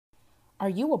Are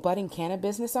you a budding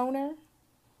cannabis business owner?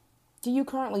 Do you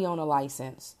currently own a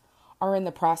license, are in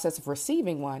the process of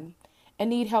receiving one,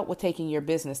 and need help with taking your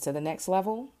business to the next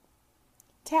level?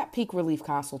 Tap Peak Relief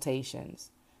Consultations.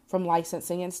 From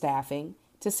licensing and staffing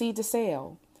to seed to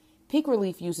sale, Peak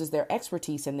Relief uses their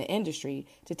expertise in the industry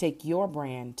to take your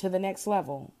brand to the next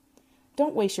level.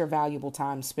 Don't waste your valuable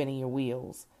time spinning your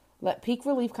wheels. Let Peak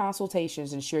Relief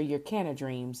Consultations ensure your canna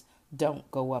dreams don't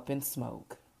go up in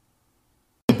smoke.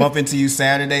 Bump into you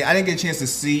Saturday. I didn't get a chance to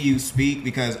see you speak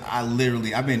because by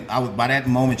that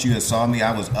moment you had saw me,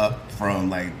 I was up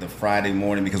from like the Friday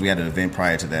morning because we had an event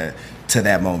prior to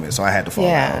that moment, so I had to fall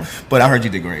out. But I heard you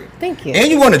did great. Thank you.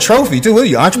 And you won a trophy too. Were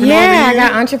you Entrepreneur of the Year? Yeah, I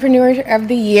got Entrepreneur of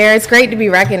the Year. It's great to be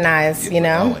recognized, you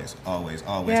know? Always.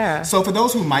 Yeah. So for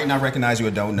those who might not recognize you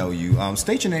or don't know you,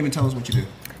 state your name and tell us what you do.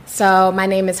 So my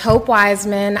name is Hope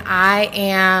Wiseman. I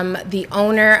am the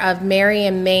owner of Mary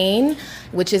and Maine,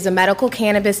 which is a medical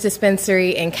cannabis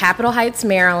dispensary in Capitol Heights,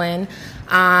 Maryland.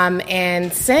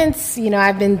 And since,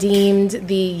 I've been deemed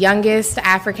the youngest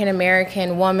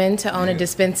African-American woman to own a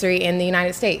dispensary in the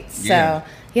United States. So,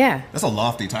 yeah. That's a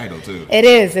lofty title, too. It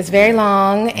is. It's very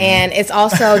long, and it's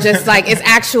also just like, it's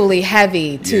actually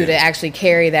heavy, too, to actually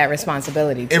carry that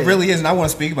responsibility, too. It really is, and I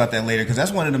want to speak about that later, because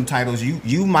that's one of them titles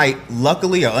you might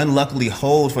luckily or unluckily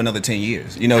hold for another 10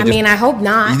 years. I hope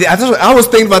not. I was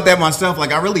thinking about that myself.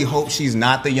 Like, I really hope she's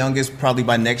not the youngest, probably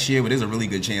by next year, but there's a really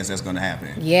good chance that's going to happen.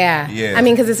 Yeah.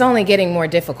 Because it's only getting more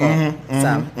difficult.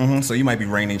 So you might be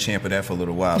reigning champ of that for a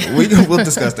little while, but we'll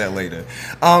discuss that later.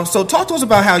 So talk to us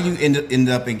about how you ended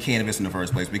up in cannabis in the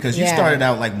first place, because you started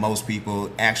out like most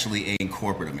people actually in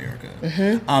corporate America.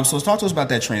 So talk to us about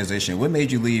that transition. What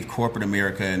made you leave corporate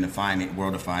America and the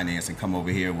world of finance and come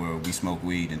over here where we smoke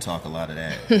weed and talk a lot of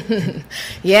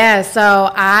that?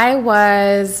 So I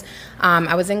was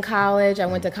in college. I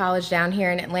went to college down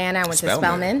here in Atlanta. I went to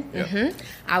Spelman. Yep.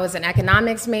 I was an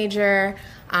economics major,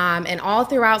 and all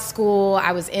throughout school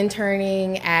I was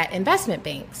interning at investment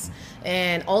banks.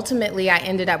 And ultimately, I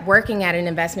ended up working at an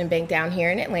investment bank down here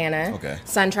in Atlanta,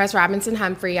 SunTrust Robinson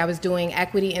Humphrey. I was doing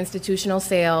equity institutional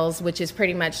sales, which is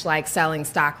pretty much like selling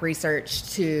stock research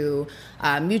to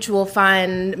mutual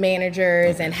fund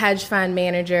managers and hedge fund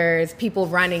managers, people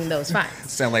running those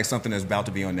funds. Sound like something that's about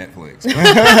to be on Netflix.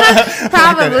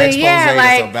 Probably,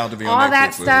 like about to be all on Netflix,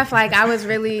 that stuff. Like I was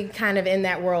really kind of in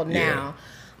that world now.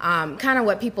 Kind of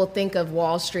what people think of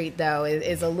Wall Street, though,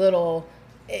 is a little...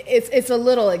 It's a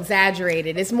little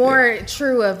exaggerated. It's more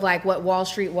true of like what Wall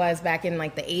Street was back in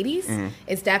like the 80s.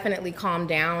 It's definitely calmed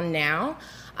down now.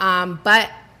 But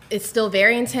it's still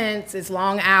very intense. It's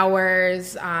long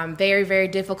hours, very, very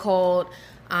difficult.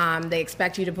 They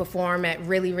expect you to perform at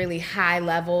really, really high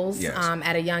levels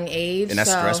at a young age. And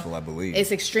that's stressful, I believe.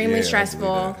 It's extremely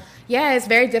stressful. Yeah, it's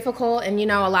very difficult. And,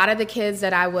 a lot of the kids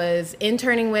that I was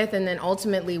interning with and then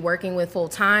ultimately working with full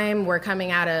time were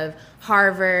coming out of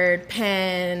Harvard,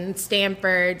 Penn,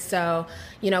 Stanford. So,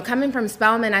 coming from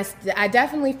Spelman, I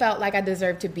definitely felt like I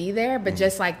deserved to be there, but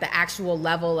just like the actual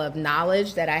level of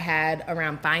knowledge that I had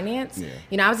around finance.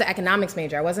 I was an economics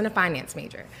major. I wasn't a finance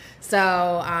major.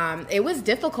 So it was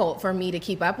difficult for me to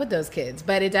keep up with those kids,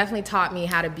 but it definitely taught me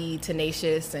how to be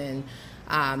tenacious and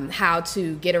how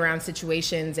to get around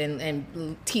situations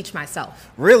and teach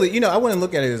myself. Really? I wouldn't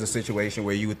look at it as a situation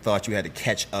where you thought you had to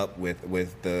catch up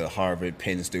with the Harvard,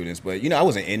 Penn students. But, I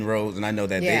was in Inroads, and I know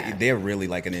that they're really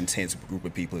like an intense group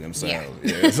of people themselves.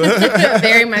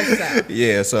 Very much so.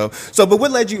 Yeah. So, but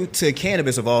what led you to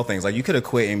cannabis of all things? Like, you could have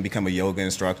quit and become a yoga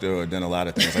instructor or done a lot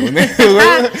of things.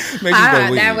 Like,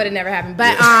 that would have never happened.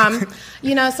 But,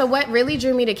 so what really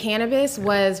drew me to cannabis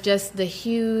was just the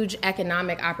huge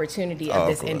economic opportunity of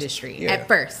this industry at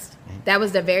first. That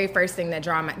was the very first thing that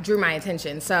drew my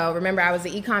attention. So remember, I was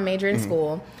an econ major in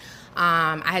school.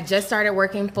 I had just started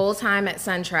working full time at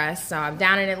SunTrust. So I'm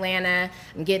down in Atlanta.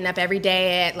 I'm getting up every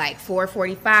day at like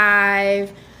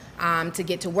 4:45 to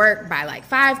get to work by like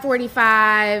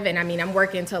 5:45. And I'm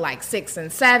working till like 6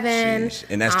 and 7. Sheesh.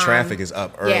 And that's traffic is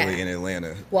up early in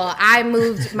Atlanta. Well, I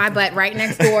moved my butt right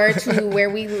next door to where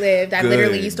we lived. I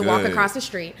literally used to walk across the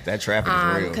street. That traffic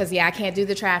is real. Because, I can't do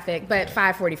the traffic. But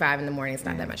 5:45 in the morning, it's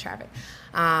not that much traffic.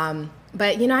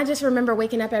 But, I just remember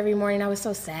waking up every morning. I was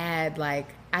so sad. Like,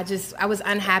 I was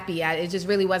unhappy. It just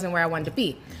really wasn't where I wanted to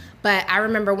be. But I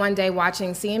remember one day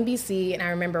watching CNBC, and I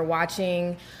remember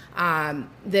watching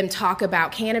them talk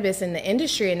about cannabis in the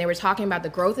industry, and they were talking about the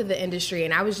growth of the industry,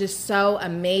 and I was just so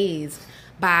amazed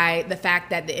by the fact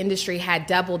that the industry had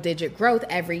double-digit growth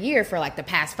every year for like the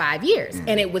past 5 years,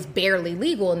 and it was barely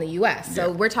legal in the U.S.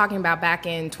 So we're talking about back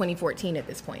in 2014 at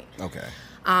this point. Okay.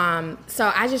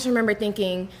 So I just remember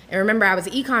thinking, and remember I was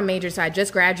an econ major, so I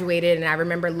just graduated, and I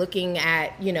remember looking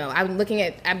at,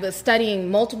 I was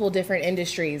studying multiple different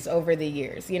industries over the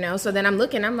years, so then I'm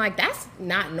like, that's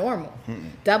not normal.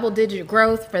 Double-digit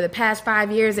growth for the past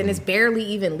 5 years, and it's barely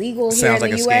even legal here in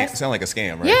the U.S. Sounds like a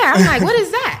scam, right? Yeah, I'm like, what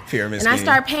is that? Pyramid and scheme. I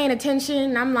start paying attention,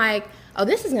 and I'm like, oh,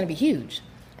 this is going to be huge.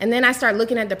 And then I start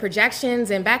looking at the projections,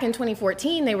 and back in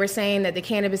 2014, they were saying that the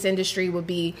cannabis industry would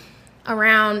be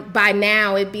around, by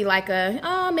now, it'd be like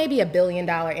maybe $1 billion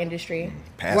industry.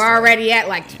 We're already at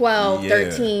like 12,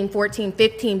 13, 14,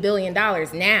 $15 billion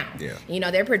now.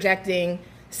 Yeah. They're projecting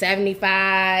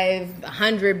 75,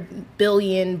 100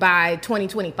 billion by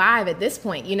 2025 at this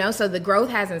point, so the growth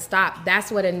hasn't stopped.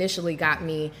 That's what initially got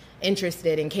me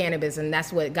interested in cannabis, and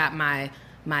that's what got my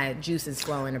juices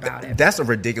flowing about it. That's a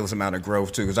ridiculous amount of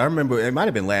growth, too, because I remember, it might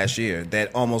have been last year,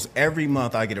 that almost every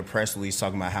month I get a press release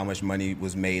talking about how much money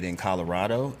was made in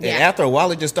Colorado. Yeah. And after a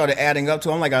while, it just started adding up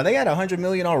to, I'm like, are they at $100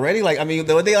 million already? Like, I mean,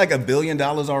 were they like $1 billion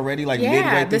already, like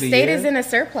midway through the year? The state is in a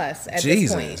surplus at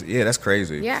this point. Yeah, that's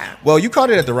crazy. Yeah. Well, you caught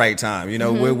it at the right time.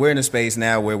 We're in a space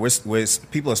now where we're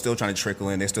people are still trying to trickle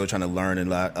in. They're still trying to learn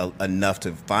enough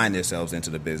to find themselves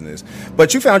into the business.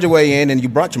 But you found your way in, and you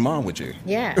brought your mom with you.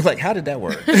 Yeah. Like, how did that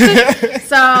work?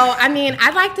 So, I mean,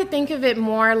 I like to think of it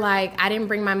more like I didn't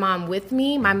bring my mom with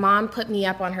me. My mom put me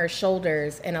up on her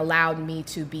shoulders and allowed me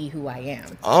to be who I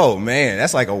am. Oh, man,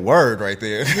 that's like a word right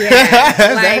there.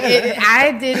 Yeah,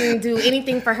 I didn't do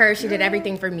anything for her. She did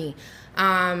everything for me.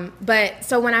 But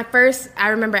so when I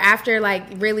remember after like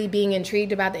really being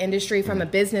intrigued about the industry from a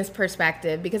business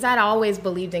perspective, because I'd always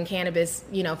believed in cannabis,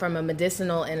 from a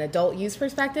medicinal and adult use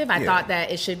perspective. I thought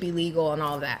that it should be legal and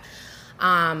all of that.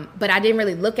 But I didn't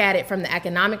really look at it from the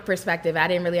economic perspective. I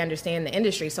didn't really understand the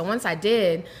industry. So once I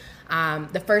did,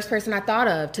 the first person I thought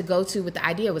of to go to with the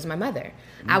idea was my mother.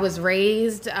 I was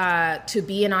raised to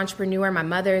be an entrepreneur. My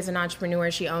mother is an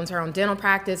entrepreneur. She owns her own dental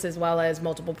practice as well as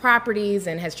multiple properties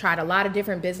and has tried a lot of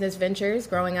different business ventures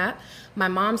growing up. My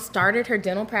mom started her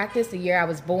dental practice the year I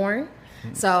was born.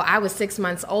 So I was 6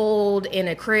 months old in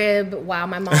a crib while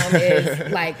my mom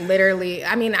is like literally,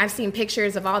 I mean, I've seen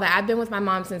pictures of all that. I've been with my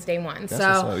mom since day one.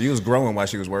 So you was growing while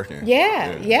she was working.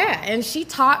 Yeah. And she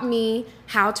taught me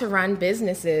how to run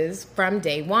businesses from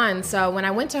day one. So when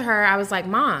I went to her, I was like,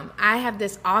 Mom, I have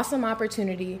this awesome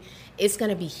opportunity. It's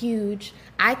going to be huge.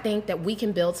 I think that we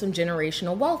can build some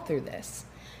generational wealth through this.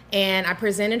 And I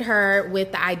presented her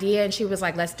with the idea, and she was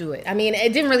like, let's do it. I mean,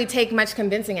 it didn't really take much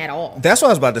convincing at all. That's what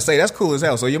I was about to say. That's cool as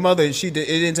hell. So your mother, it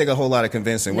didn't take a whole lot of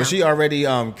convincing. No. Was she already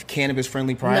cannabis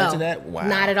friendly prior to that? Wow.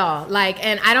 Not at all.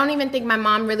 And I don't even think my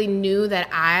mom really knew that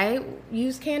I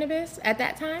used cannabis at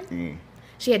that time.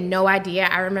 She had no idea.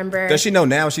 I remember. Does she know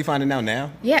now? Is she finding out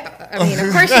now? Yeah, I mean,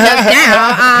 of course she does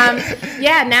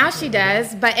now. Now she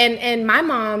does. But and my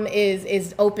mom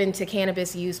is open to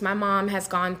cannabis use. My mom has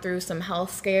gone through some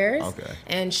health scares,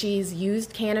 and she's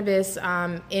used cannabis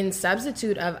in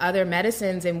substitute of other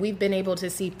medicines, and we've been able to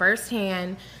see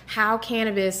firsthand how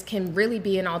cannabis can really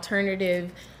be an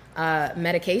alternative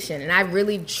medication. And I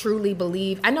really truly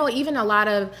believe, I know even a lot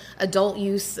of adult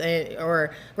use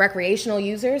or recreational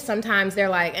users, sometimes they're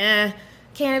like,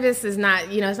 cannabis is not,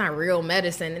 it's not real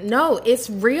medicine. No, it's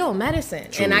real medicine.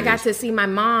 Truly. And I got to see my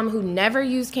mom, who never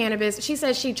used cannabis. She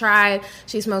said she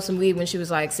smoked some weed when she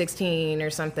was like 16 or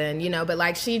something, but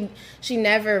like she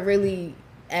never really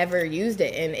ever used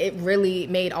it, and it really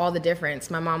made all the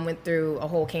difference. My mom went through a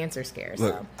whole cancer scare.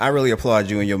 Look, I really applaud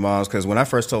you and your moms, because when I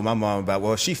first told my mom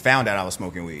about, she found out I was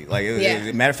smoking weed.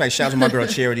 Matter of fact, shout out to my girl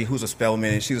Charity, who's a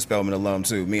Spelman. She's a Spelman alum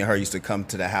too. Me and her used to come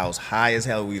to the house high as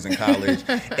hell. We was in college,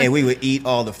 and we would eat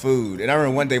all the food. And I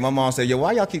remember one day my mom said, "Yo,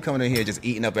 why y'all keep coming in here just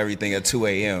eating up everything at 2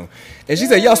 a.m.?" And she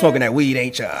said, "Y'all smoking that weed,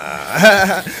 ain't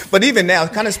y'all?" But even now,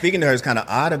 kind of speaking to her is kind of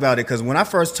odd about it, because when I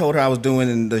first told her I was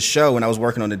doing the show and I was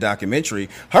working on the documentary,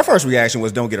 her first reaction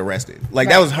was, don't get arrested.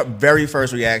 That was her very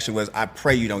first reaction was, I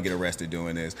pray you don't get arrested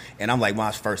doing this. And I'm like,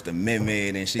 Mom's First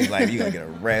Amendment, and she's like, you're going to get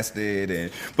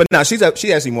arrested. But no, she's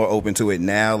actually more open to it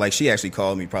now. She actually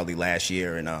called me probably last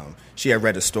year, and she had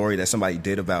read a story that somebody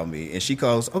did about me, and she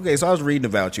calls, okay, so I was reading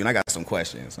about you, and I got some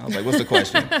questions. I was like, what's the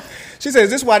question? She said,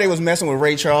 is this why they was messing with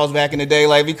Ray Charles back in the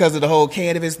day, because of the whole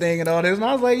cannabis thing and all this? And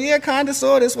I was like, yeah, kind of,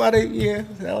 sort of. That's why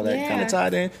all that kind of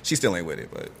tied in. She still ain't with it,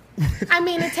 but... I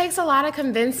mean, it takes a lot of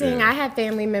convincing. Yeah. I had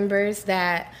family members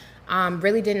that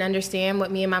really didn't understand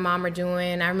what me and my mom were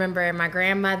doing. I remember my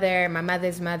grandmother, my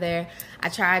mother's mother, I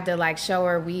tried to show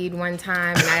her weed one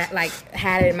time, and I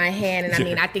had it in my hand, and I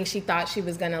mean, I think she thought she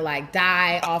was gonna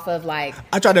die off of I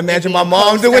tried to imagine my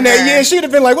mom doing that. Yeah, she'd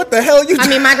have been like, "What the hell are you doing?" I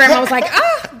mean, my grandma was like,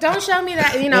 don't show me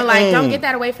that, like, don't get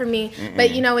that away from me.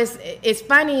 But, it's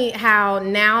funny how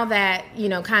now that,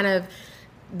 kind of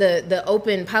the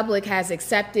open public has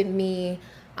accepted me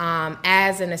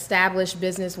as an established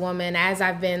businesswoman, as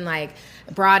I've been like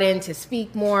brought in to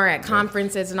speak more at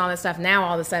conferences and all that stuff. Now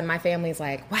all of a sudden my family's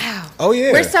like, wow,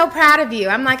 we're so proud of you.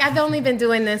 I'm like, I've only been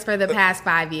doing this for the past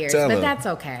 5 years, but that's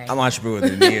okay. I'm entrepreneur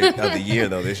of the year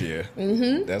though this year.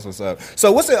 That's what's up.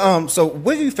 So what's it? So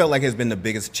what do you feel like has been the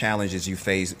biggest challenges you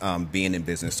faced being in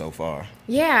business so far?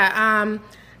 Yeah.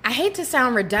 I hate to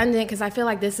sound redundant because I feel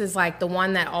like this is like the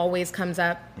one that always comes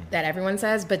up that everyone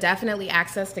says, but definitely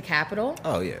access to capital.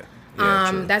 Oh, yeah.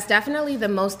 That's definitely the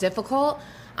most difficult.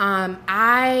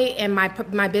 I and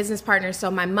my business partner,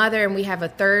 so my mother and we have a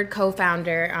third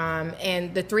co-founder,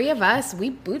 and the three of us,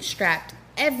 we bootstrapped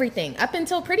everything up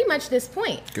until pretty much this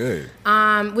point. Good.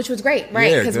 Which was great,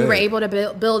 right? Because we were able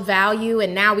to build value,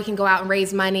 and now we can go out and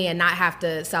raise money and not have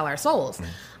to sell our souls.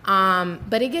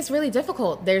 But it gets really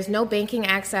difficult. There's no banking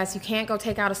access. You can't go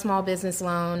take out a small business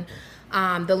loan.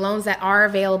 The loans that are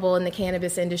available in the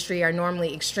cannabis industry are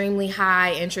normally extremely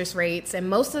high interest rates, and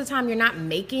most of the time you're not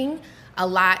making a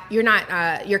lot. You're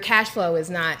not. Your cash flow is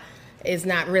not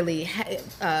really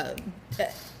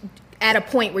at a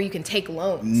point where you can take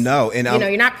loans. No, and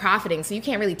you're not profiting, so you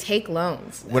can't really take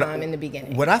loans in the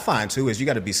beginning. What I find too is you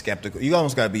got to be skeptical. You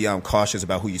almost got to be cautious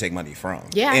about who you take money from.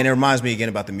 Yeah, and it reminds me again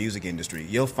about the music industry.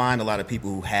 You'll find a lot of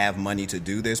people who have money to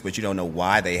do this, but you don't know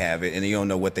why they have it, and you don't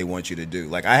know what they want you to do.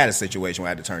 Like I had a situation where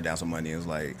I had to turn down some money. It was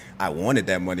like I wanted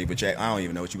that money, but I don't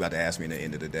even know what you about to ask me at the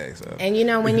end of the day. So, and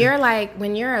when you're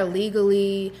a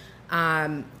legally,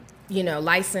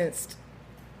 licensed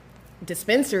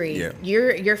dispensary,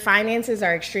 your finances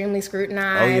are extremely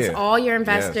scrutinized. All your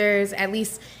investors, at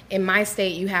least in my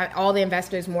state, you have all the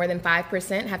investors more than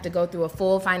 5% have to go through a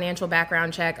full financial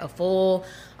background check, a full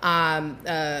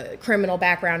criminal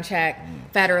background check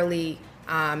federally.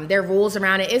 There are rules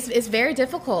around it. It's very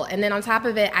difficult. And then on top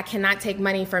of it, I cannot take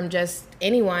money from just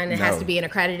anyone. It has to be an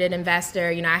accredited investor.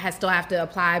 I still have to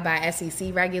apply by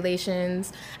SEC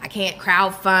regulations. I can't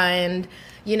crowdfund.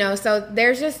 So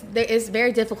it's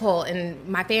very difficult. And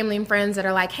my family and friends that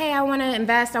are like, hey, I want to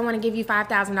invest. I want to give you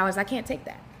 $5,000. I can't take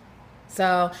that.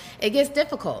 So it gets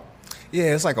difficult.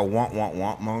 Yeah, it's like a want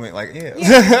moment. Like, like you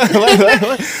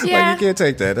can't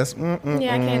take that. That's I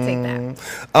can't take that.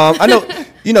 I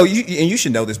know, you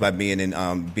should know this by being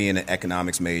an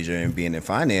economics major and being in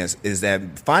finance, is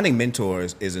that finding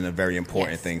mentors isn't a very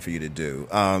important thing for you to do.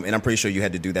 And I'm pretty sure you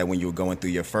had to do that when you were going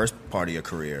through your first part of your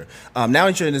career. Now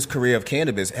that you're in this career of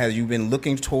cannabis, have you been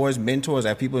looking towards mentors?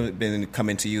 Have people been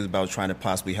coming to you about trying to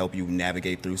possibly help you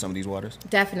navigate through some of these waters?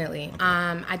 Definitely.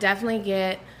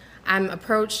 Okay. I'm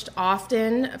approached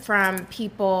often from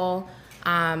people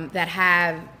that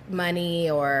have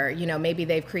money, or maybe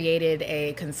they've created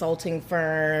a consulting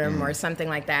firm or something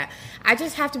like that. I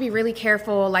just have to be really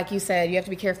careful. Like you said, you have to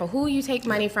be careful who you take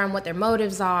money from, what their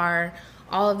motives are,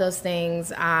 all of those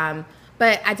things.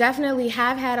 But I definitely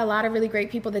have had a lot of really great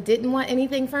people that didn't want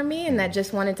anything from me and that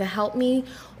just wanted to help me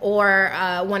or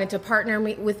wanted to partner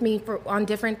with me on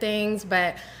different things.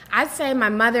 But I'd say my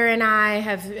mother and I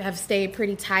have stayed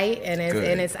pretty tight, and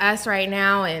it's us right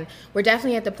now. And we're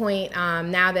definitely at the point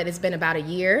now that it's been about a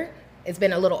year. It's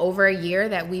been a little over a year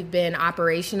that we've been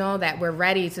operational, that we're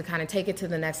ready to kind of take it to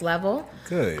the next level.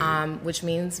 Good. Which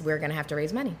means we're going to have to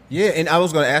raise money. Yeah, and I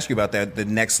was going to ask you about that, the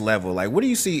next level. Like, what do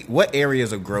you see? What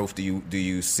areas of growth do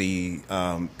you see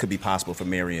could be possible for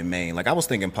Marion, Maine? Like, I was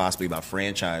thinking possibly about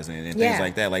franchising and things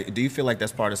like that. Like, do you feel like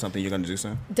that's part of something you're going to do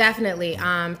soon? Definitely.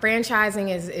 Franchising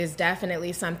is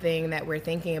definitely something that we're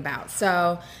thinking about.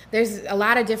 So there's a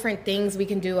lot of different things we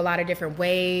can do, a lot of different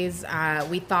ways.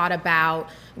 We thought about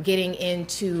getting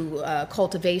into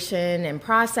cultivation and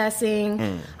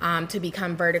processing to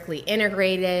become vertically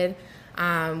integrated.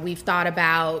 We've thought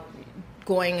about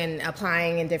going and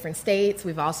applying in different states.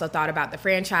 We've also thought about the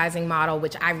franchising model,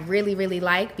 which I really, really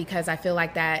like, because I feel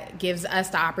like that gives us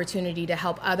the opportunity to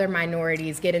help other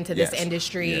minorities get into this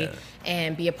industry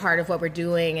and be a part of what we're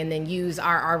doing, and then use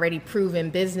our already proven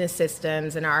business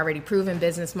systems and our already proven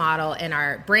business model and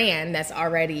our brand that's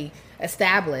already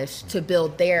established to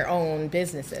build their own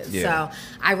businesses. So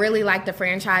I really like the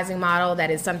franchising model. That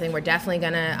is something we're definitely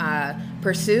going to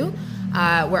pursue.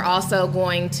 We're also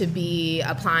going to be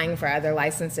applying for other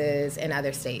licenses in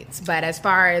other states. But as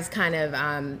far as kind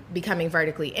of becoming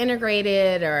vertically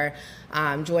integrated or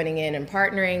joining in and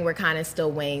partnering, we're kind of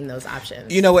still weighing those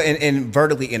options. You know, and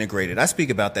vertically integrated, I speak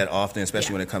about that often,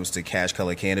 especially when it comes to Cash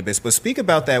Color Cannabis. But speak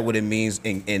about that, what it means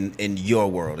in your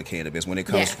world of cannabis, when it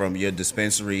comes from your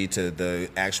dispensary to the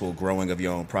actual growing of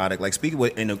your own product. Like, speak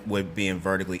what being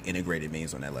vertically integrated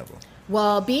means on that level.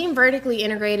 Well, being vertically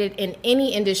integrated in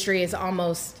any industry is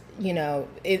almost, you know,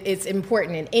 it's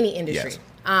important in any industry.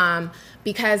 Yes.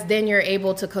 Because then you're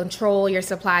able to control your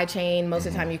supply chain. Most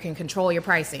of the time you can control your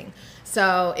pricing.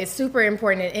 So it's super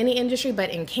important in any industry,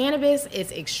 but in cannabis,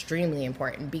 it's extremely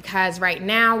important because right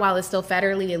now, while it's still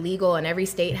federally illegal and every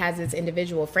state has its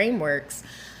individual frameworks,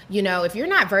 you know, if you're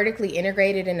not vertically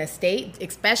integrated in a state,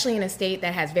 especially in a state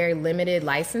that has very limited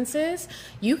licenses,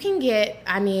 you can get,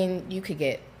 you could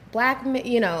get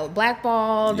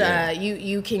blackballed. Yeah.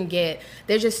 You can get,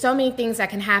 there's just so many things that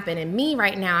can happen. And me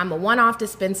right now, I'm a one-off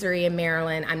dispensary in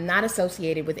Maryland. I'm not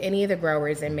associated with any of the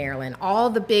growers in Maryland. All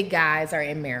the big guys are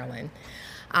in Maryland.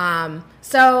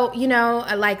 So, you know,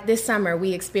 like this summer,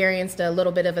 we experienced a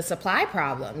little bit of a supply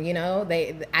problem. You know,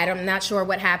 I'm not sure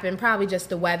what happened. Probably just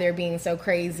the weather being so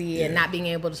crazy and not being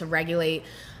able to regulate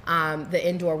the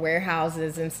indoor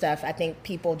warehouses and stuff. I think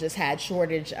people just had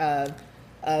shortage of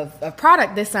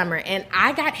product this summer, and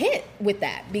I got hit with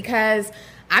that because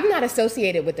I'm not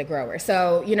associated with the grower.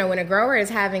 So, you know, when a grower is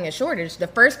having a shortage, the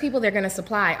first people they're going to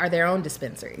supply are their own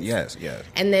dispensaries. Yes, yes.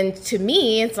 And then to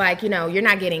me, it's like, you know, you're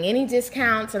not getting any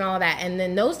discounts and all that. And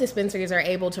then those dispensaries are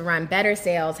able to run better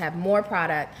sales, have more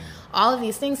product, all of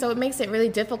these things. So it makes it really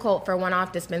difficult for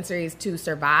one-off dispensaries to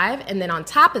survive. And then on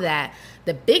top of that,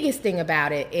 the biggest thing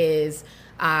about it is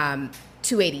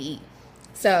 280E.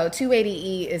 So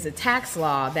 280E is a tax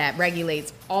law that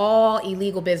regulates all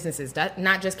illegal businesses,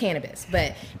 not just cannabis,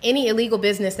 but any illegal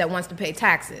business that wants to pay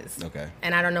taxes. Okay.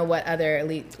 And I don't know what other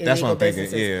illegal that's what I'm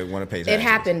businesses. Thinking. Yeah, want to pay taxes. It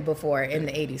happened before in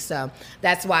the 80s. So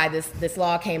that's why this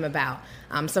law came about.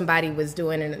 Somebody was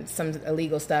doing some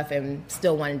illegal stuff and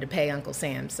still wanted to pay Uncle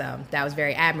Sam. So that was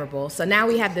very admirable. So now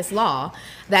we have this law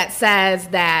that says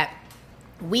that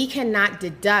we cannot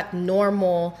deduct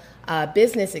normal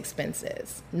business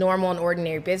expenses, normal and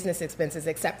ordinary business expenses,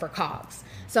 except for COGS.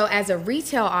 So as a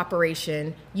retail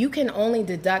operation, you can only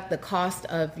deduct the cost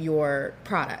of your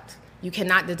product. You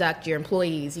cannot deduct your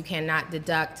employees. You cannot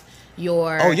deduct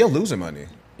your... Oh, you're losing money.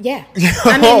 Yeah.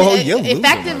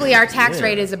 Effectively, our tax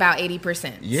rate is about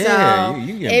 80%. Yeah, so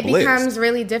you get it blitzed. becomes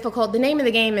really difficult. The name of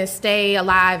the game is stay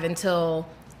alive until...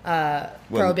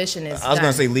 prohibition is I was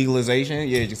going to done. say legalization.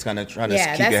 Yeah, just kind of trying to keep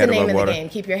your that's head the name above of water. the game.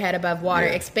 Keep your head above water.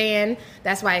 Yeah. Expand.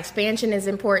 That's why expansion is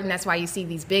important. That's why you see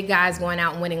these big guys going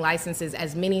out and winning licenses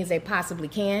as many as they possibly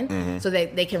can, so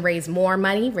that they can raise more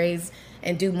money,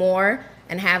 and do more,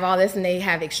 and have all this, and they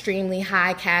have extremely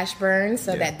high cash burns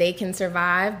so that they can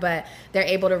survive, but they're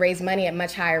able to raise money at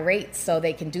much higher rates so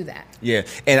they can do that. Yeah,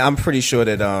 and I'm pretty sure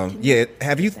that,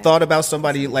 have you thought about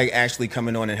somebody like actually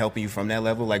coming on and helping you from that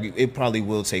level? Like, it probably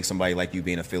will take somebody like you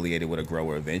being affiliated with a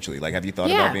grower eventually. Like, have you thought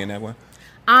about being that way?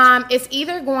 It's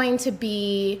either going to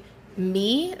be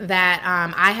me that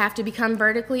I have to become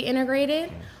vertically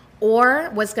integrated, or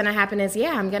what's going to happen is,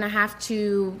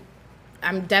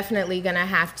 I'm definitely going to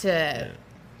have to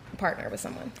partner with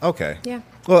someone. Okay. Yeah.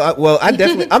 Well, I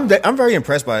definitely, I'm very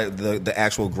impressed by the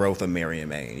actual growth of Marion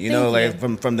Maine. You know, like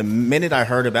from the minute I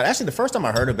heard about, actually the first time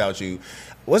I heard about you,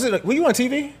 were you on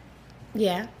TV?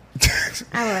 Yeah.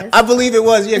 I was. I believe it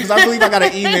was, because I believe I got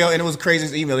an email, and it was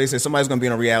craziest email. They said somebody's going to be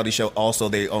on a reality show. Also,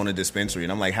 they own a dispensary,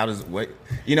 and I'm like, it was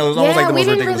almost like the most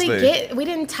ridiculous thing. We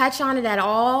didn't touch on it at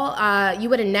all. You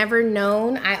would have never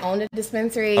known I owned a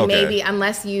dispensary, maybe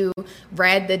unless you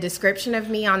read the description of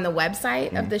me on the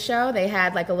website of the show. They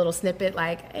had like a little snippet,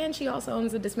 and she also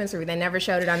owns a dispensary. They never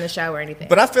showed it on the show or anything.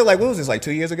 But I feel like, what was this, like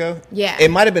 2 years ago? Yeah.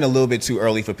 It might have been a little bit too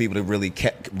early for people to really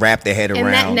wrap their head around.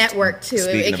 And that network too.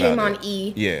 It came on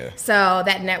E. Yeah. So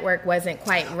that network wasn't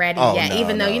quite ready yet,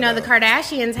 even though, the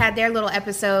Kardashians had their little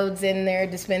episodes in their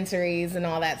dispensaries and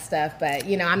all that stuff. But,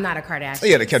 I'm not a Kardashian.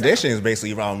 Yeah, the Kardashians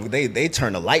basically wrong. They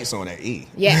turn the lights on at E.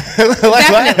 Yeah,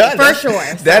 definitely, for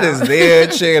sure. That is their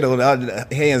channel.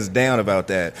 Hands down about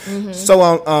that. Mm-hmm.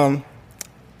 So,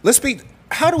 let's speak.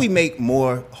 How do we make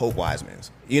more Hope Wisemans?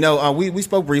 We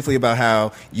spoke briefly about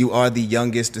how you are the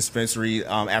youngest dispensary,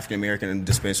 African American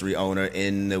dispensary owner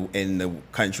in the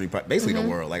country, basically the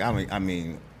world. Like, I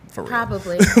mean, for real.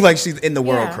 Probably. Like, she's in the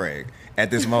world, Craig,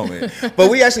 at this moment.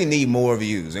 But we actually need more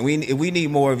views, and we need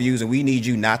more views, and we need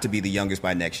you not to be the youngest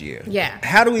by next year. Yeah.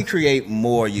 How do we create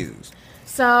more views?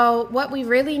 So what we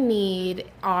really need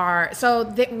are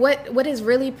what is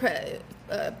really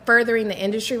furthering the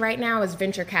industry right now is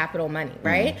venture capital money,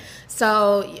 right?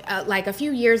 So like a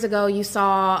few years ago, you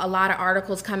saw a lot of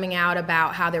articles coming out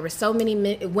about how there were so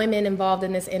many women involved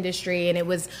in this industry, and it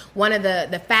was one of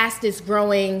the fastest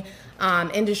growing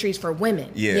industries for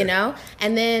women, you know?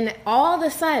 And then all of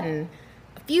a sudden,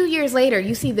 few years later,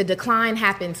 you see the decline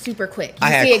happen super quick. I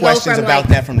had questions about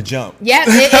that from the jump. Yep,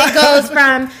 it goes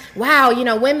from, wow, you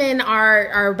know, women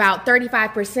are about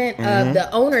 35% of the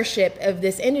ownership of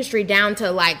this industry down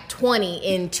to like 20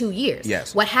 in 2 years.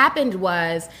 Yes. What happened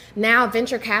was now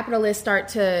venture capitalists start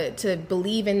to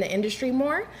believe in the industry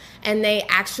more, and they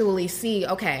actually see,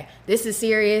 okay, this is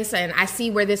serious, and I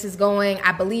see where this is going.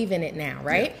 I believe in it now,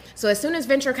 right? Yeah. So as soon as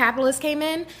venture capitalists came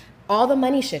in, all the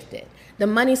money shifted. The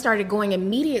money started going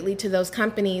immediately to those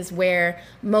companies where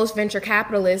most venture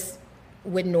capitalists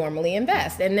would normally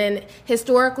invest. And then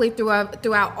historically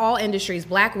throughout all industries,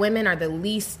 Black women are the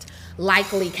least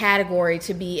likely category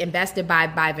to be invested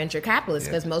by venture capitalists,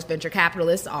 because most venture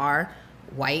capitalists are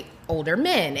white, older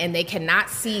men, and they cannot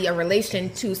see a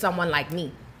relation to someone like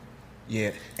me.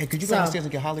 Yeah. Hey, could you go downstairs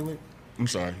and get Hollywood? I'm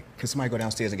sorry. Could somebody go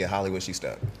downstairs and get Hollywood? She's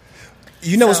stuck.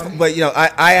 You know, but you know,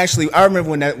 I remember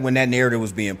when that narrative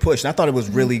was being pushed. And I thought it was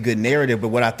really good narrative, but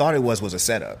what I thought it was a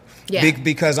setup. Yeah.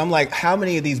 Because I'm like, how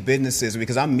many of these businesses?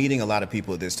 Because I'm meeting a lot of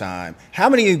people at this time. How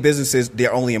many of these businesses,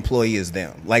 their only employee is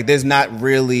them? Like, there's not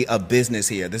really a business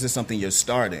here. This is something you're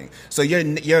starting. So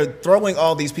you're throwing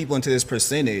all these people into this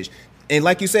percentage. And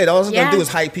like you said, all it's going to do is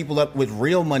hype people up with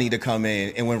real money to come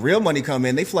in. And when real money come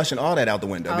in, they flushing all that out the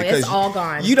window. Because it's all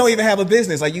gone. You don't even have a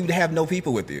business. Like, you have no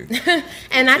people with you.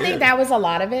 And I think that was a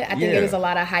lot of it. I think it was a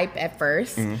lot of hype at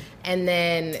first. And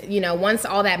then, you know, once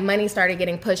all that money started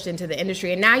getting pushed into the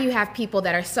industry, and now you have people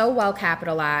that are so well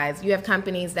capitalized. You have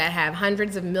companies that have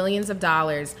hundreds of millions of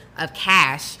dollars of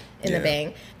cash in the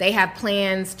bank. They have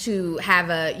plans to have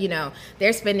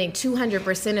they're spending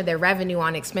 200% of their revenue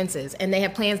on expenses, and they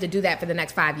have plans to do that for the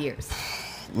next 5 years.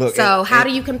 Look, so how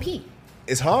do you compete?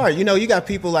 It's hard. You know, you got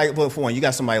people like, well, for one, you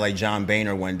got somebody like John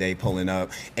Boehner one day pulling up,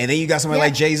 and then you got somebody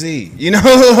like Jay-Z, you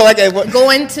know, like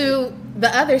going to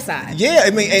the other side. Yeah,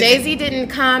 I mean, Jay-Z didn't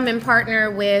come and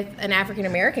partner with an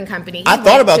African-American company. I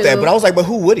thought about that, but I was like, but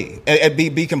who would he?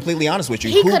 Be completely honest with you.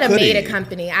 He could have made a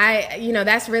company.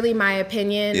 That's really my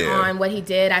opinion on what he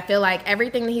did. I feel like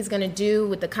everything that he's going to do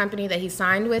with the company that he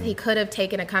signed with, he could have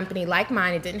taken a company like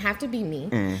mine. It didn't have to be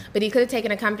me, but he could have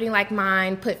taken a company like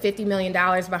mine, put $50 million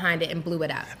behind it, and blew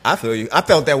it up. I feel you. I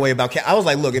felt that way about I was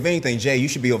like, look, if anything, Jay, you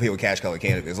should be over here with Cash Color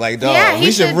Cannabis. Like, dog,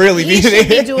 we should really be there. He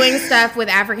should be doing stuff with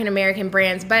African-American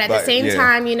brands. But at the same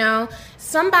time, you know,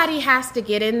 somebody has to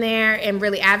get in there and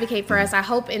really advocate for us. I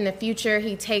hope in the future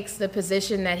he takes the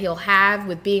position that he'll have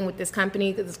with being with this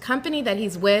company, because this company that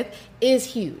he's with is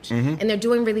huge, and they're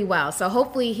doing really well. So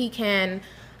hopefully he can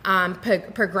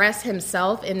progress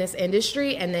himself in this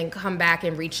industry and then come back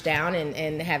and reach down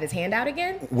and have his hand out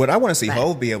again. What I want to see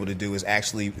Hov be able to do is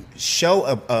actually show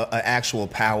a actual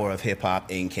power of hip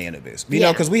hop in cannabis. You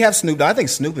know, because we have Snoop Dogg. I think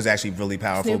Snoop is actually really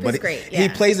powerful, Snoop is great. He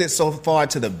plays it so far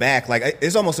to the back. Like,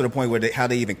 it's almost to the point where how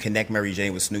they even connect Mary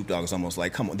Jane with Snoop Dogg is almost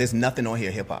like, come on, there's nothing on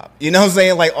here hip hop. You know what I'm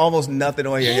saying? Like, almost nothing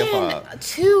on here hip hop.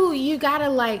 Two, you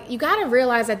gotta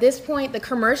realize at this point the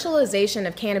commercialization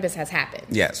of cannabis has happened.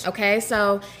 Yes. Okay,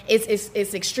 so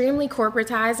it's extremely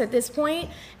corporatized at this point,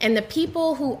 and the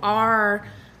people who are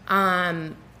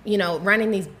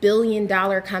running these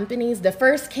billion-dollar companies, the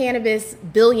first cannabis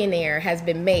billionaire has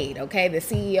been made, okay? The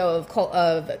CEO of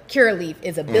Curaleaf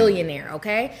is a billionaire,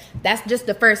 okay? That's just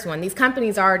the first one. These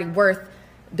companies are already worth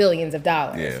billions of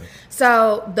dollars. Yeah.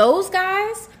 So those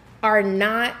guys are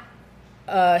not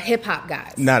hip-hop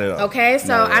guys. Not at all. Okay?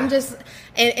 So I'm just...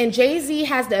 And Jay-Z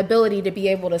has the ability to be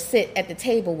able to sit at the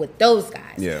table with those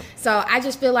guys. Yeah. So I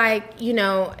just feel like, you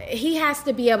know, he has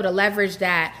to be able to leverage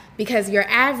that, because your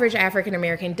average African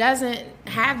American doesn't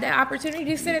have the opportunity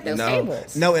to sit at those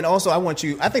tables. No, and also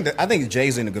I think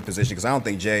Jay's in a good position, because I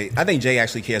think Jay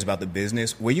actually cares about the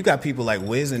business. Where you got people like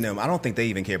Wiz and them, I don't think they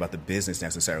even care about the business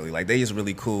necessarily. Like, they just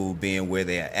really cool being where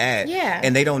they're at. Yeah.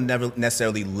 And they don't never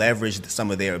necessarily leverage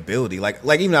some of their ability. Like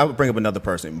even I would bring up another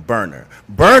person, Burner.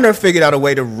 Burner figured out a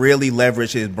way to really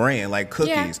leverage his brand, like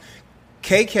Cookies. Yeah.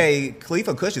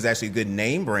 Khalifa Kush is actually a good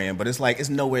name brand, but it's like it's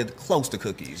nowhere close to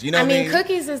Cookies. You know what I mean?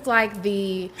 Cookies is like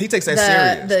he takes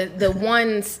that serious. The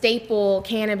one staple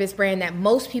cannabis brand that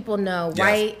most people know, yes.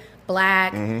 White,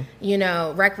 black,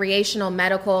 recreational,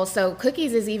 medical. So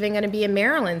Cookies is even going to be in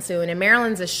Maryland soon, and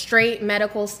Maryland's a straight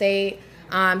medical state.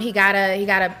 He got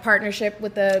a partnership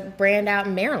with a brand out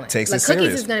in Maryland. Takes like it serious.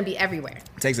 Cookies is going to be everywhere.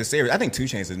 Takes it serious. I think 2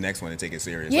 Chainz is the next one to take it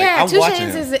serious. Yeah, like, 2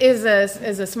 Chainz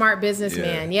is a smart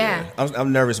businessman. Yeah.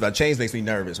 I'm nervous about Chainz. Makes me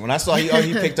nervous. When I saw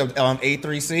he picked up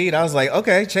A3C, and I was like,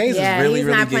 okay, Chainz is really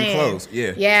getting close.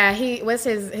 Yeah.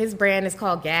 His brand is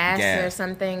called Gas or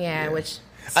something. Yeah. Which.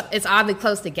 It's oddly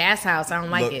close to Gas House. I don't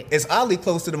like it. It's oddly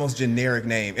close to the most generic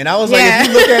name. And I was like, if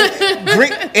you look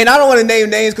at and I don't want to name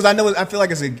names because I feel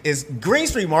like it's Green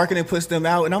Street Marketing puts them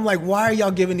out, and I'm like, why are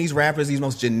y'all giving these rappers these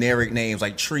most generic names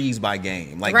like Trees by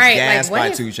Game, like Gas by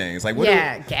 2 Chainz, like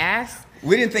Gas.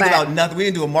 We didn't think about nothing. We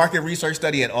didn't do a market research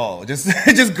study at all. Just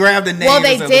grab the name. Well,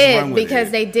 they did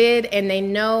because they did, and they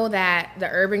know that the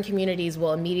urban communities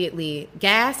will immediately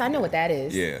Gas. I know what that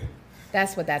is. Yeah.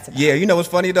 That's what that's about. Yeah, you know what's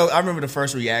funny though? I remember the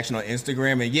first reaction on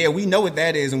Instagram, and we know what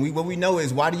that is, and what we know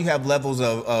is why do you have levels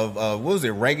of what was it,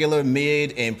 regular,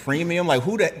 mid, and premium? Like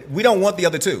we don't want the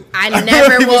other two. I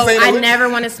never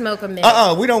want to smoke a mid.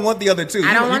 We don't want the other two. You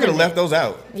could have left those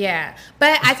out. Yeah,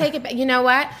 but I take it back. You know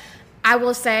what? I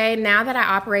will say now that I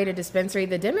operate a dispensary,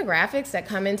 the demographics that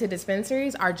come into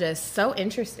dispensaries are just so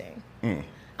interesting.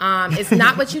 It's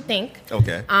not what you think.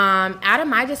 Okay. Out of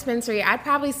my dispensary, I'd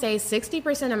probably say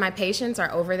 60% of my patients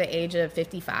are over the age of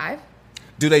 55.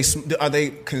 Are they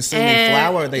consuming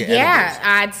flower or are they edibles? Yeah,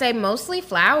 I'd say mostly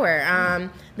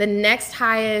flower. The next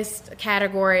highest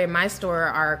category in my store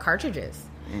are cartridges.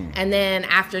 And then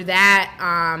after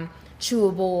that,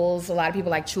 chewables. A lot of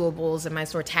people like chewables in my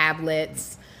store,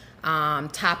 tablets,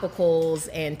 topicals,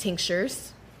 and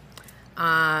tinctures.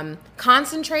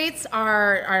 Concentrates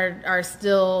are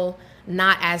still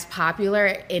not as popular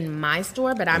in my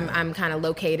store, but I'm kind of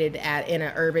located in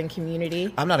an urban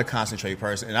community. I'm not a concentrate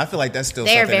person, and I feel like that's still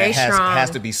something that has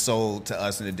to be sold to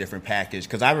us in a different package.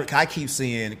 Because I keep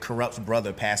seeing Corrupt's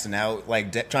brother passing out,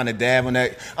 like trying to dab on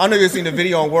that. I don't know if you've seen the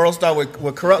video on World Star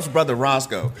with Corrupt's brother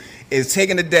Roscoe is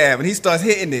taking a dab, and he starts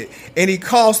hitting it, and he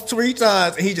coughs 3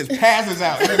 times, and he just passes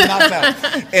out, and then knocks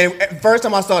out. And first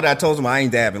time I saw that, I told him I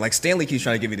ain't dabbing. Like Stanley keeps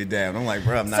trying to give me the dab, and I'm like,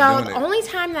 bro, I'm not doing it. So the only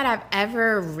time that I've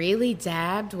ever really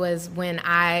dabbed was when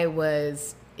I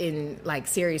was in like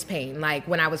serious pain, like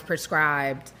when I was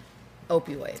prescribed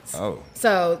opioids. Oh,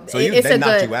 so they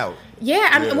knocked you out.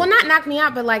 Yeah, well, not knocked me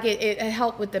out, but like it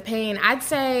helped with the pain. I'd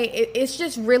say it's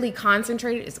just really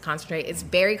concentrated. It's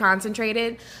very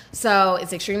concentrated, so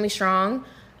it's extremely strong.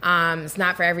 It's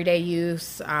not for everyday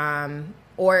use,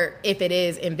 or if it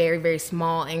is, in very, very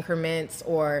small increments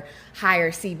or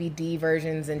higher CBD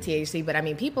versions than THC. But I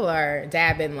mean, people are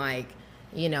dabbing like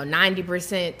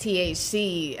 90%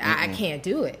 THC. I can't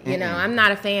do it. I'm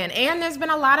not a fan. And there's been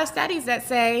a lot of studies that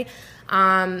say,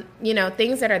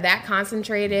 things that are that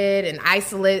concentrated and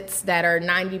isolates that are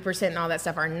 90% and all that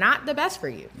stuff are not the best for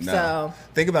you. No. So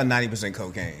think about 90%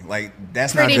 cocaine. Like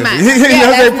that's pretty not much. good.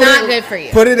 That's not good for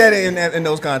you. Put it in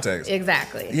those contexts.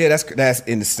 Exactly. Yeah, that's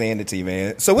insanity,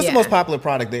 man. So what's the most popular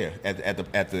product there at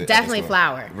the definitely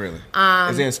flower. Really?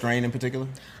 Is there a strain in particular?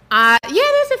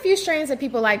 There's a few strains that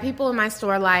people like. People in my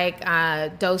store like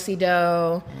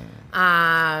Do-si-do.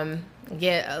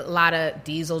 Get a lot of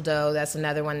Diesel Dough. That's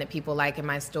another one that people like in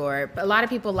my store. But a lot of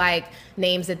people like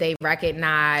names that they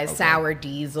recognize. Okay. Sour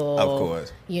Diesel. Of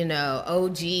course.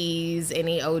 OGs,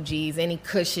 any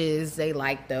Kushes, they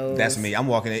like those. That's me. I'm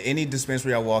walking in any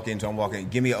dispensary I walk into,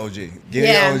 give me an OG. Give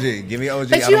me an OG.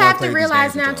 But you have to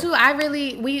realize now too,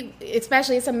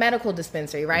 especially it's a medical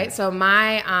dispensary, right?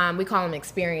 Mm-hmm. So we call them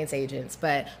experience agents,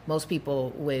 but most people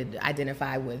would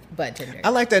identify with bud tenders. I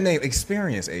like that name,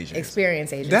 experience agents.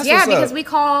 Experience agents. That's because we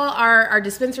call our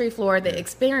dispensary floor the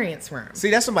experience room.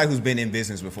 See, that's somebody who's been in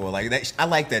business before. Like that, I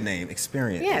like that name,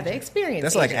 experience. Yeah, the experience.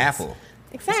 That's agents. Like Apple.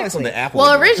 Exactly. Like Apple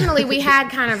well, originally we had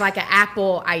kind of like an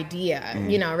Apple idea,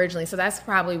 originally. So that's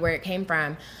probably where it came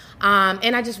from.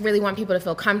 And I just really want people to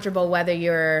feel comfortable, whether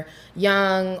you're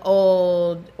young,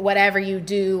 old, whatever you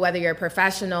do, whether you're a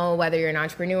professional, whether you're an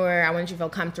entrepreneur. I want you to feel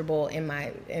comfortable in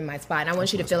my spot. And I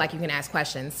want you to feel like you can ask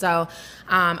questions. So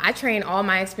I train all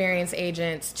my experienced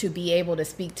agents to be able to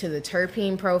speak to the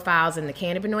terpene profiles and the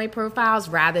cannabinoid profiles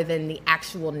rather than the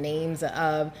actual names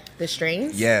of the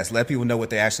strains. Yes, let people know what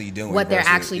they're actually doing.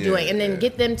 And then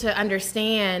get them to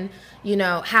understand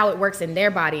how it works in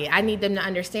their body. I need them to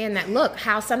understand that, look,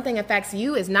 how something affects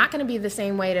you is not going to be the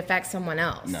same way it affects someone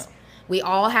else. No. We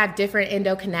all have different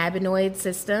endocannabinoid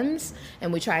systems,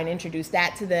 and we try and introduce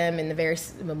that to them in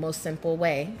the most simple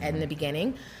way in the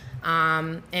beginning.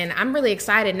 And I'm really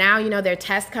excited now. You know, there are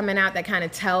tests coming out that kind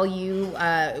of tell you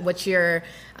what your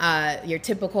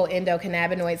typical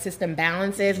endocannabinoid system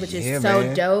balance is, which is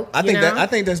so dope. I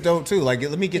think that's dope too. Like,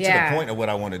 let me get to the point of what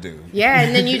I want to do. Yeah,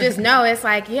 and then you just know it's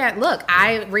like, yeah, look,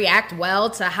 I react well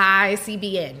to high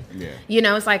CBN. Yeah. You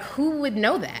know, it's like, who would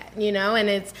know that? You know,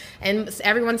 and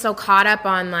everyone's so caught up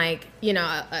on, like, you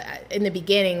know, in the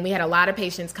beginning we had a lot of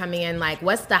patients coming in like,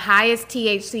 what's the highest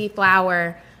THC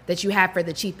flower that you have for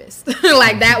the cheapest?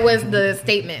 Like, that was the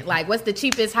statement. Like, what's the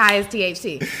cheapest, highest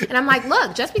THC? And I'm like,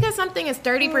 look, just because something is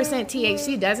 30%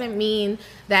 THC doesn't mean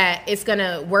that it's going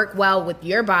to work well with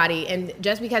your body. And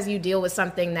just because you deal with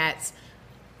something that's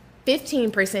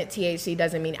 15% THC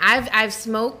doesn't mean I've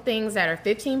smoked things that are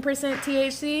 15%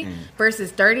 THC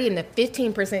versus 30, and the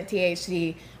 15%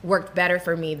 THC worked better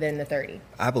for me than the 30.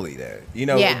 I believe that. You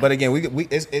know, but again,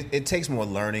 it takes more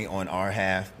learning on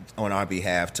our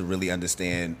behalf to really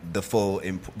understand the full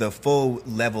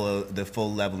level and the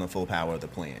full power of the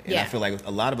plant. And I feel like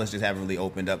a lot of us just haven't really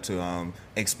opened up to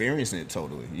experiencing it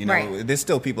totally. You know, there's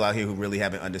still people out here who really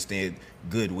haven't understood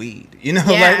good weed. You know,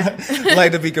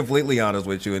 like to be completely honest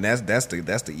with you, and that's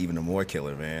the even the more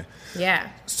killer, man. Yeah.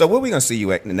 So what are we gonna see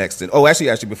you at next? Oh,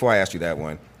 actually, before I ask you that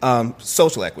one,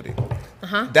 social equity.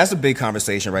 That's a big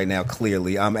conversation right now.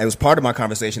 Clearly, it was part of my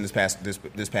conversation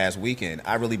this past weekend.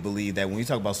 I really believe that when we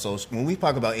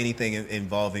talk about anything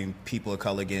involving people of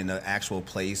color getting an actual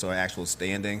place or actual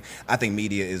standing, I think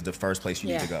media is the first place you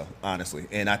need to go, honestly.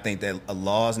 And I think that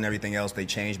laws and everything else, they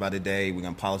change by the day.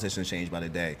 Politicians change by the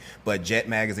day. But Jet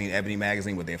Magazine, Ebony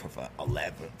Magazine were there for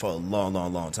a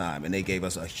long time, and they gave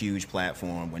us a huge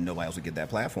platform when nobody else would get that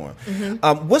platform.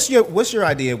 What's your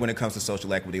idea when it comes to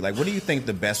social equity? Like, what do you think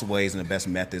the best ways and the best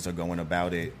methods are going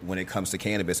about it when it comes to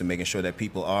cannabis and making sure that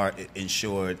people are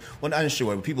insured? Well, not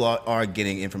insured, but people are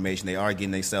getting information. They are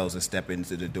getting themselves a step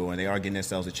into the door, and they are getting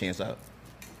themselves a chance up.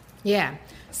 Yeah.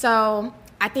 So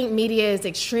I think media is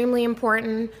extremely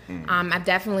important. I've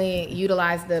definitely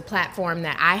utilized the platform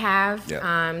that I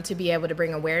have to be able to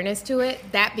bring awareness to it.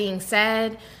 That being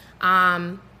said,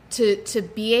 to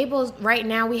be able, right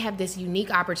now we have this unique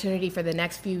opportunity for the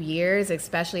next few years,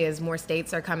 especially as more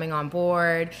states are coming on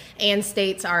board and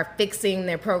states are fixing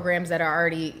their programs that are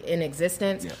already in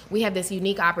existence. We have this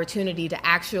unique opportunity to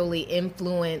actually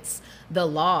influence the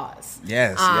laws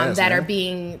that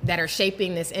are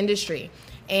shaping this industry.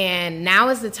 And now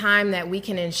is the time that we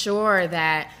can ensure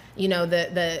that, you know,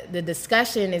 the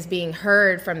discussion is being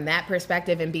heard from that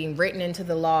perspective and being written into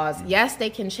the laws. Yes, they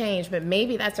can change, but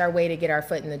maybe that's our way to get our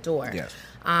foot in the door. Yes.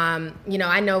 You know,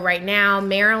 I know right now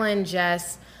Maryland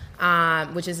just,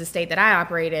 which is the state that I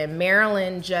operate in,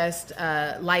 Maryland just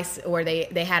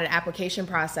they had an application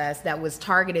process that was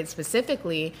targeted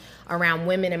specifically around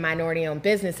women and minority-owned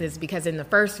businesses, because in the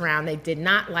first round they did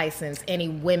not license any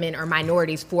women or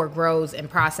minorities for grows and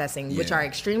processing, which are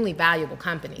extremely valuable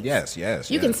companies. Yes.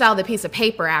 You can sell the piece of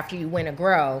paper after you win a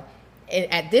grow.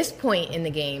 At this point in the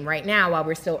game, right now, while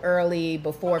we're still early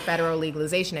before federal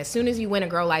legalization, as soon as you win a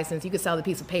grow license, you could sell the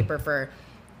piece of paper for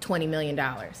 $20 million.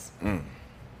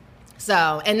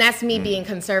 So, and that's me being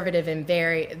conservative and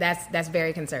that's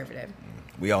very conservative.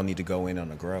 We all need to go in on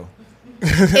a grow.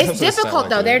 It's difficult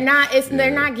though. They're not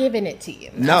giving it to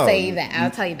you. I'll tell you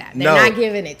that. They're not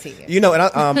giving it to you. You know, and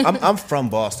I'm from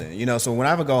Boston. You know, so when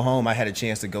I ever go home, I had a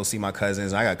chance to go see my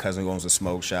cousins. I got a cousin who owns a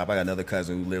smoke shop. I got another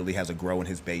cousin who literally has a grow in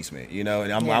his basement. You know,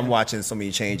 and I'm watching so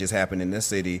many changes happen in this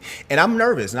city, and I'm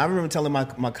nervous. And I remember telling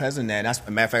my cousin that. And as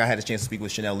a matter of fact, I had a chance to speak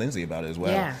with Chanel Lindsay about it as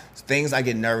well. Yeah. Things I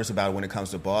get nervous about when it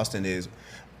comes to Boston is,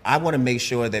 I want to make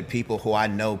sure that people who I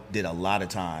know did a lot of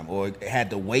time or had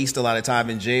to waste a lot of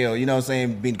time in jail, you know what I'm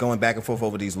saying, been going back and forth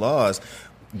over these laws,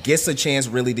 gets a chance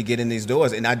really to get in these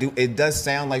doors. And it does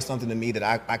sound like something to me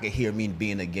that I could hear me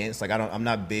being against. Like, I'm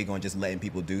not big on just letting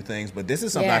people do things, but this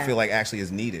is something I feel like actually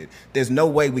is needed. There's no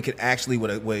way we could actually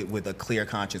with a clear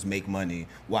conscience make money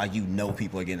while you know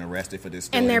people are getting arrested for this.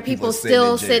 And there are people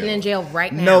still sitting in jail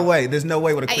right now. No way. There's no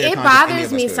way with a clear conscience. It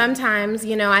bothers me sometimes.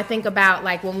 You know, I think about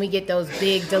like when we get those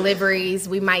big deliveries,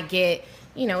 we might get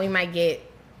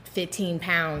 15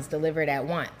 pounds delivered at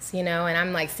once, you know, and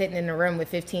I'm like sitting in the room with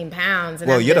 15 pounds. And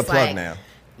well, you're the plug now.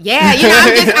 Yeah, you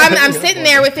know, I'm sitting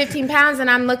there with 15 pounds and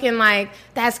I'm looking like,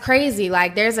 that's crazy.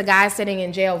 Like, there's a guy sitting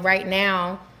in jail right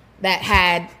now that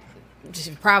had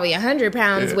probably 100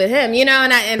 pounds with him, you know,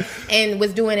 and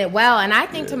was doing it well. And I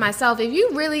think to myself, if you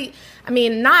really, I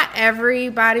mean, not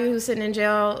everybody who's sitting in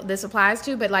jail this applies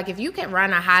to, but like if you can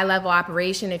run a high level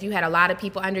operation, if you had a lot of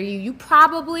people under you, you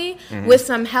probably, with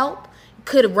some help,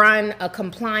 could run a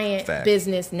compliant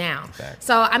business now.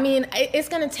 So, I mean, it's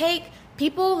going to take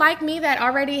people like me that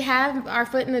already have our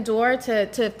foot in the door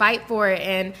to fight for it.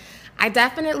 And I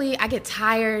get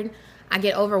tired. I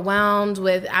get overwhelmed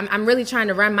with, I'm really trying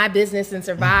to run my business and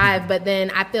survive. But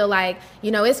then I feel like,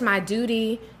 it's my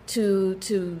duty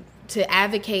to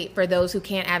advocate for those who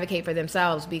can't advocate for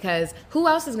themselves, because who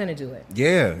else is going to do it?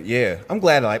 Yeah. I'm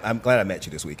glad I met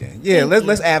you this weekend. Yeah,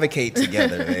 let's advocate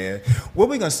together, man. Where are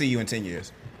we going to see you in 10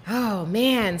 years? Oh,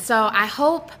 man. So I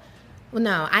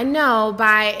know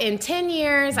in 10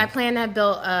 years, I plan to have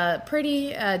built a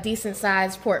pretty decent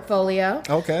sized portfolio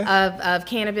of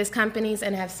cannabis companies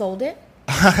and have sold it.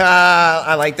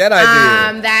 I like that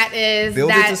idea. That is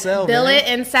build it to sell, build man. it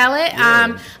and sell it.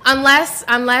 Yeah.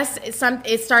 Unless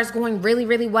it starts going really,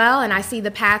 really well and I see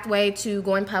the pathway to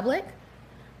going public.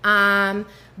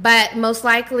 But most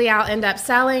likely I'll end up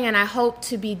selling, and I hope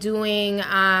to be doing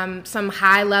some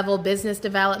high level business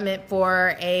development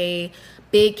for a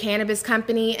big cannabis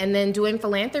company, and then doing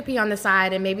philanthropy on the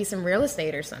side and maybe some real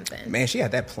estate or something. Man, she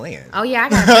had that plan. Oh yeah, I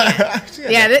got a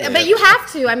plan. But you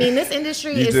have to. I mean, this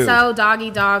industry is so dog,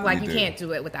 like you can't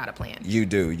do it without a plan. You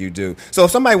do. So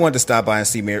if somebody wanted to stop by and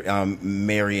see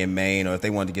Mary in Maine, or if they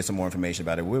wanted to get some more information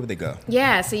about it, where would they go?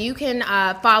 Yeah, so you can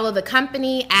follow the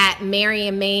company at Mary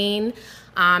in Maine.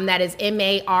 That is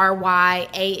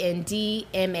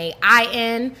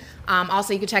MaryandMain.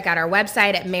 Also, you can check out our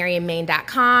website at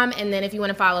maryandmain.com. And then if you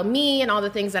want to follow me and all the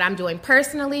things that I'm doing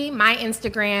personally, my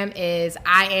Instagram is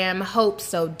I am Hope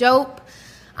So Dope.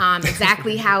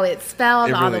 Exactly how it's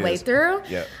spelled all the way through.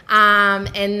 Yep.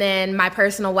 And then my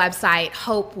personal website,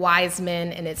 Hope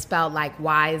Wiseman, and it's spelled like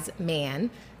wise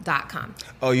man.com.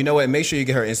 Oh, you know what? Make sure you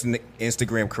get her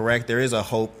Instagram correct. There is a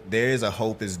Hope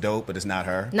is dope, but it's not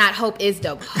her. Not Hope is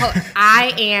dope.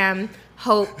 I am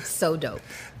Hope So Dope.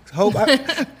 Hope,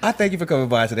 I thank you for coming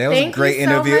by today. That was a great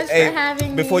interview. Thank you so much for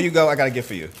having me. Before you go, I got a gift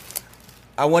for you.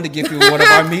 I wanted to give you one of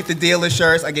our Meet the Dealer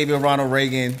shirts. I gave you a Ronald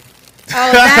Reagan.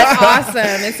 Oh, that's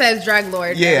awesome. It says Drug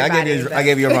Lord. Yeah, I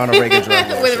gave you a Ronald Reagan Drug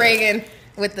Lord with shirt. Reagan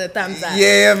with the thumbs up.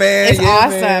 Yeah, man. It's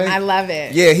awesome. Man. I love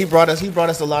it. Yeah, he brought us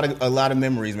a lot of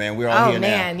memories, man. We're all here now.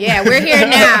 Oh man, yeah, we're here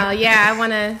now.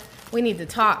 Yeah, we need to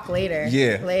talk later.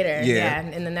 Yeah.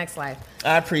 In the next life.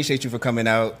 I appreciate you for coming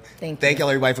out. Thank y'all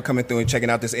everybody for coming through and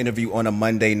checking out this interview on a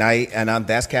Monday night. And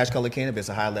that's Cash Color Cannabis,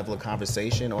 a high level of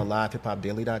conversation on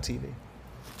livehiphopdaily.tv.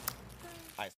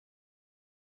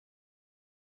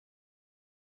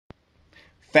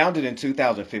 Founded in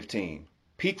 2015,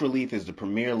 Peak Relief is the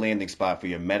premier landing spot for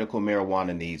your medical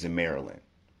marijuana needs in Maryland.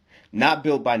 Not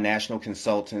built by national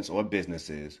consultants or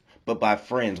businesses, but by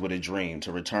friends with a dream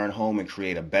to return home and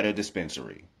create a better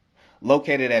dispensary.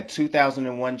 Located at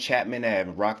 2001 Chapman Ave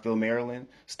in Rockville, Maryland,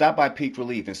 stop by Peak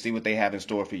Relief and see what they have in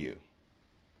store for you.